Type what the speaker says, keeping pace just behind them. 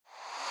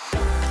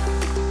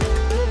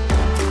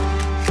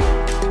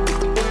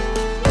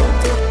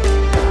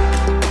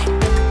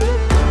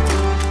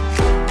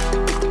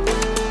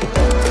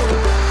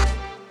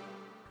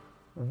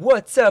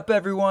What's up,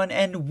 everyone,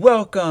 and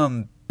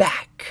welcome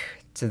back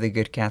to the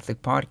Good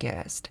Catholic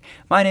Podcast.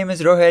 My name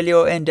is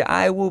Rogelio, and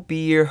I will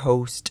be your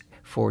host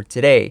for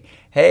today.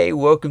 Hey,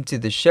 welcome to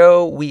the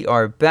show. We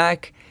are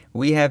back.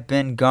 We have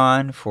been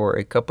gone for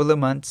a couple of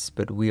months,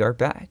 but we are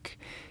back.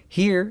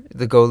 Here,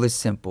 the goal is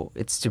simple.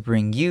 It's to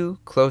bring you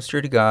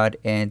closer to God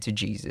and to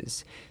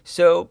Jesus.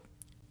 So,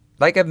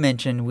 like I've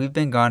mentioned, we've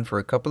been gone for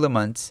a couple of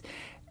months,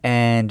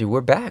 and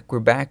we're back. We're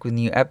back with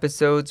new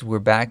episodes. We're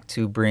back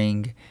to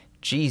bring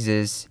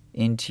Jesus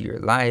into your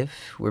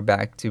life. We're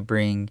back to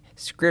bring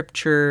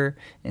scripture,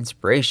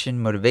 inspiration,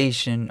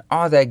 motivation,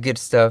 all that good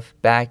stuff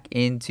back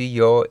into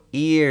your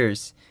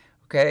ears.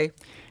 Okay?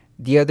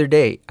 The other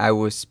day, I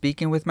was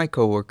speaking with my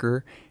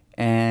coworker,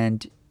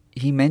 and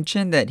he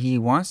mentioned that he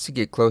wants to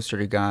get closer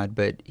to God,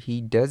 but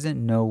he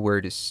doesn't know where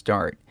to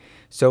start.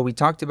 So we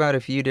talked about a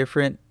few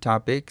different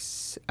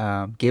topics,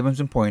 gave him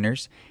some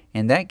pointers,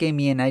 and that gave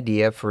me an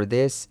idea for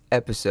this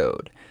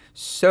episode.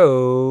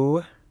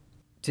 So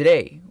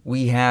today,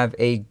 we have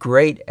a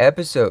great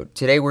episode.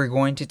 Today, we're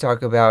going to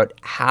talk about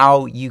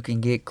how you can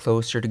get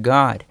closer to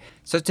God.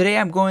 So today,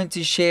 I'm going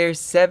to share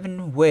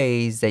 7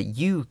 ways that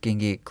you can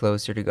get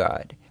closer to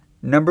God.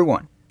 Number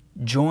 1,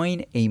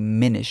 join a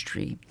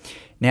ministry.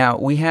 Now,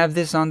 we have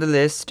this on the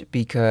list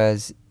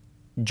because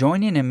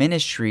joining a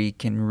ministry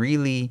can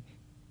really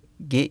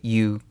get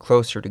you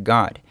closer to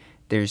God.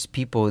 There's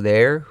people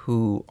there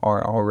who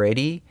are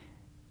already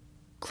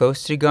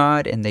close to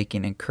God, and they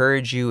can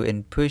encourage you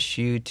and push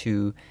you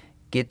to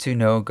get to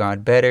know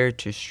God better,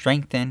 to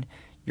strengthen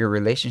your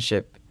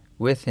relationship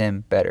with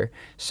Him better.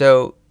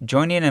 So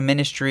joining a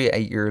ministry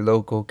at your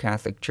local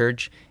Catholic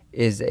church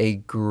is a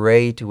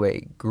great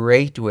way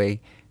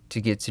to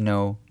get to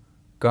know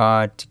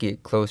God, to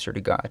get closer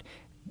to God.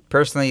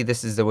 Personally,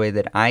 this is the way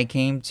that I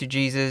came to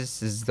Jesus.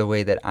 This is the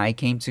way that I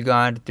came to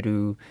God,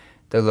 through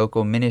the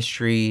local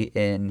ministry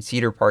in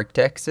Cedar Park,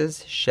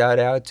 Texas. Shout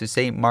out to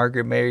St.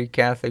 Margaret Mary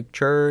Catholic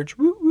Church.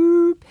 Woo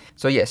woo.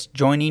 So yes,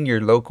 joining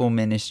your local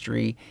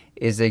ministry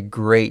is a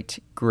great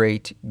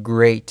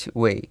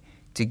way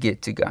to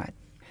get to God.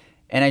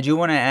 And I do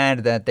want to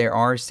add that there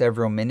are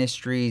several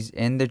ministries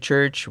in the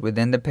church,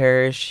 within the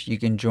parish. You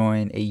can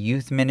join a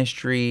youth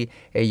ministry,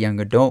 a young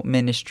adult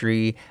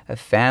ministry, a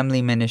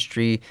family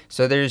ministry.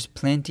 So there's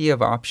plenty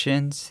of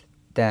options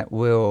that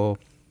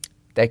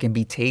can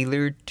be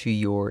tailored to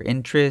your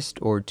interest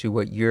or to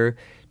what you're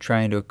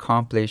trying to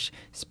accomplish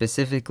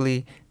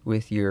specifically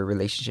with your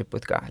relationship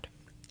with God.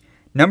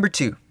 Number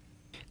 2,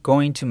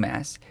 going to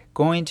Mass.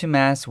 Going to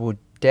Mass will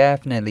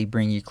definitely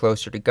bring you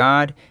closer to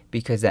God,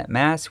 because at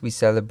Mass we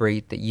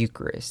celebrate the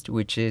Eucharist,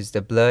 which is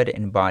the blood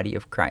and body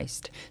of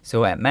Christ.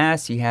 So at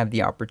Mass you have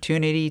the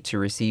opportunity to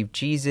receive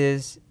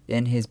Jesus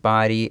in His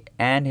body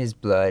and His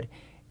blood,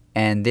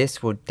 and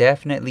this will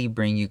definitely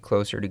bring you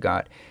closer to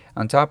God.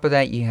 On top of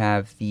that, you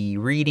have the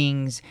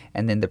readings,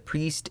 and then the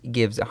priest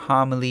gives a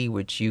homily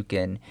which you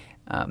can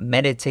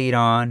meditate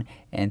on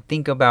and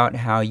think about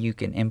how you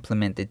can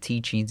implement the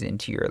teachings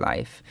into your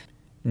life.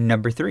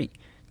 Number 3,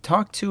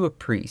 talk to a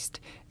priest.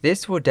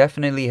 This will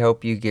definitely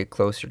help you get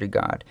closer to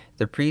God.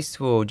 The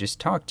priest will just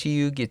talk to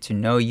you, get to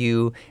know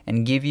you,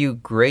 and give you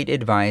great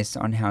advice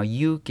on how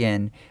you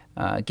can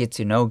get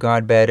to know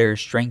God better,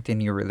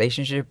 strengthen your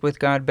relationship with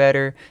God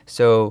better.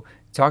 So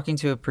talking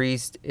to a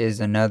priest is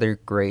another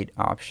great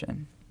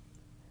option.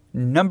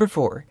 Number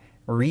 4,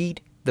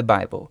 read the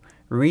Bible.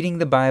 Reading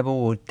the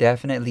Bible will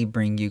definitely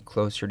bring you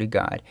closer to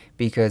God,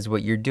 because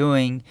what you're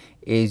doing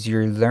is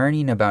you're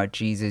learning about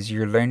Jesus,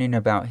 you're learning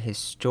about His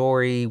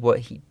story, what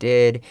He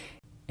did,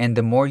 and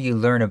the more you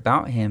learn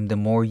about Him, the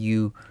more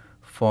you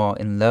fall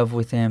in love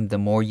with Him, the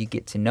more you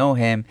get to know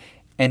Him,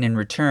 and in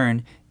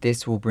return,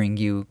 this will bring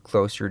you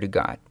closer to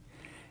God.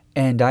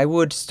 And I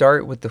would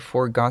start with the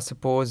 4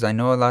 Gospels. I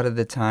know a lot of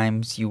the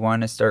times you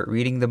want to start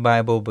reading the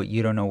Bible, but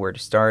you don't know where to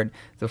start.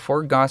 The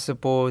 4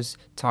 Gospels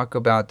talk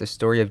about the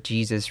story of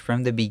Jesus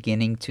from the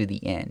beginning to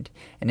the end,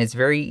 and it's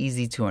very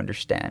easy to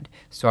understand.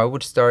 So I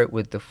would start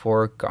with the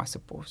 4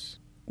 Gospels,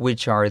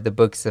 which are the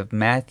books of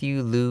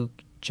Matthew,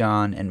 Luke,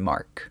 John, and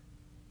Mark.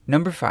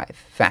 Number 5,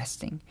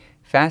 fasting.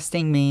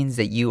 Fasting means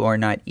that you are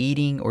not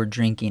eating or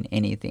drinking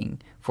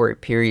anything for a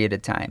period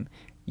of time.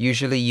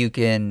 Usually you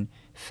can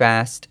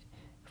fast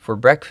for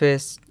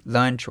breakfast,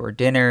 lunch, or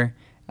dinner.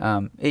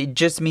 It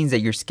just means that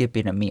you're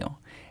skipping a meal.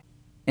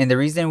 And the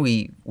reason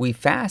we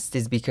fast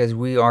is because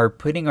we are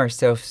putting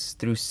ourselves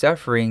through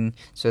suffering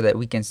so that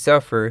we can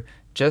suffer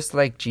just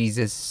like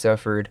Jesus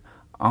suffered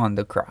on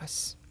the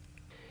cross.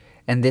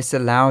 And this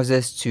allows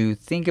us to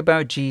think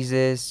about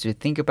Jesus, to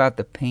think about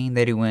the pain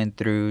that He went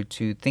through,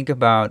 to think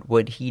about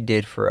what He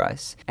did for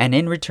us. And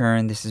in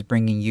return, this is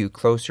bringing you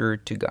closer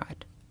to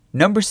God.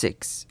 Number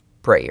 6,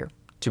 prayer.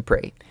 To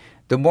pray.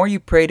 The more you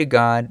pray to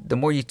God, the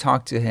more you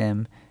talk to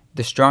Him,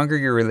 the stronger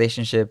your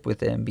relationship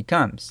with Him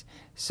becomes.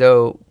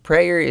 So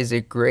prayer is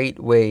a great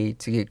way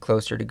to get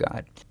closer to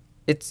God.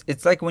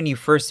 It's like when you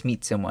first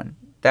meet someone.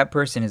 That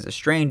person is a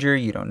stranger,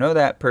 you don't know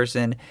that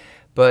person,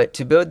 But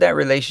to build that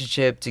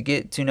relationship, to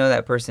get to know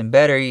that person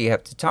better, you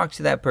have to talk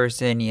to that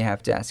person, you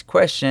have to ask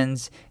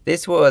questions.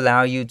 This will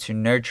allow you to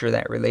nurture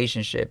that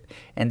relationship.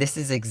 And this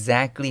is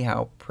exactly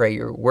how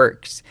prayer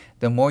works.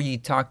 The more you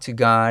talk to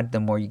God, the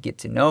more you get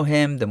to know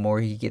Him, the more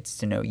He gets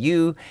to know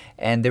you,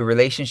 and the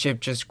relationship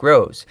just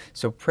grows.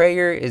 So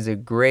prayer is a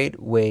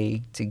great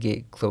way to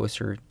get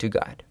closer to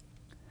God.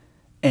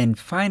 And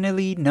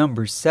finally,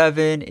 number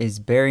 7 is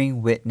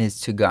bearing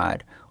witness to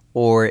God,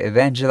 or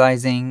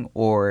evangelizing,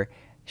 or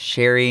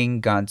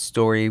sharing God's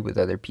story with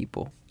other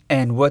people.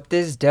 And what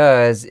this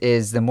does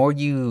is the more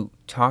you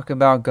talk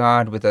about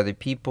God with other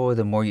people,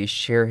 the more you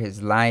share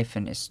His life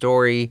and His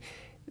story,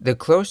 the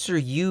closer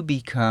you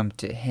become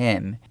to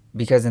Him.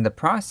 Because in the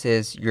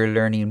process, you're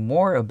learning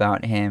more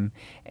about Him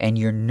and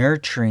you're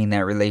nurturing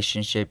that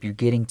relationship. You're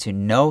getting to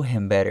know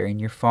Him better and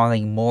you're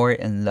falling more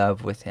in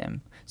love with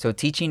Him. So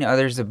teaching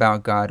others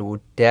about God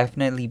will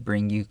definitely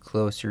bring you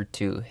closer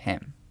to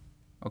Him.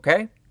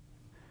 Okay?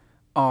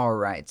 All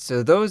right,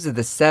 so those are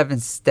the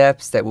 7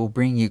 steps that will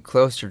bring you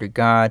closer to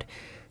God.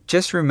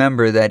 Just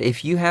remember that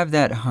if you have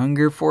that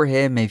hunger for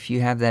Him, if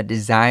you have that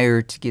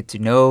desire to get to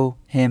know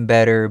Him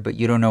better, but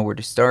you don't know where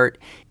to start,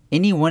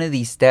 any one of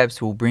these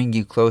steps will bring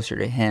you closer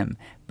to Him.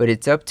 But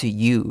it's up to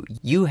you.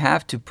 You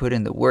have to put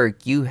in the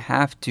work. You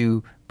have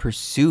to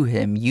pursue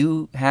Him.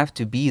 You have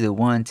to be the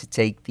one to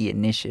take the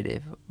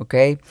initiative,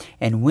 okay?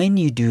 And when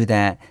you do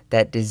that,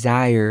 that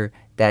desire,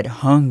 that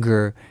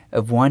hunger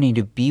of wanting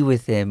to be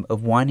with Him,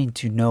 of wanting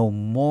to know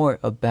more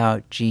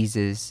about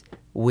Jesus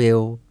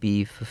will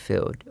be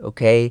fulfilled,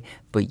 okay?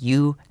 But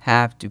you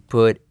have to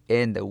put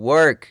in the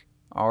work,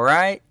 all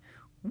right?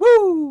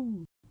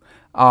 Woo!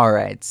 All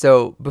right,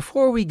 so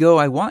before we go,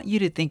 I want you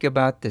to think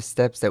about the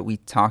steps that we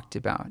talked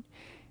about,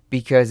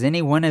 because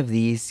any one of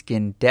these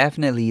can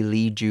definitely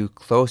lead you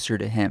closer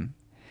to Him.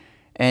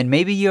 And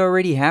maybe you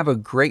already have a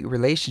great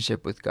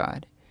relationship with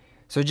God.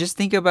 So just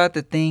think about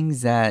the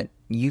things that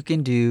you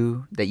can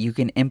do, that you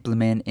can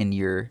implement in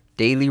your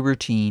daily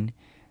routine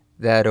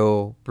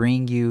that'll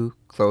bring you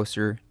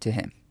closer to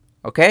Him.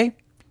 Okay?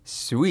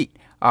 Sweet.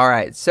 All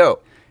right,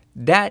 so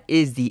that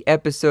is the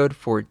episode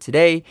for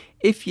today.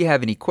 If you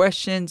have any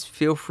questions,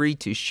 feel free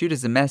to shoot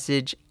us a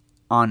message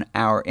on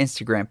our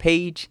Instagram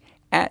page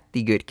at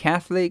The Good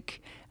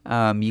Catholic.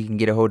 You can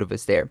get a hold of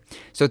us there.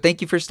 So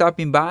thank you for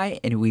stopping by,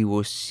 and we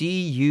will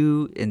see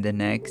you in the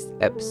next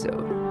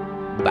episode.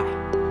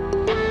 Bye.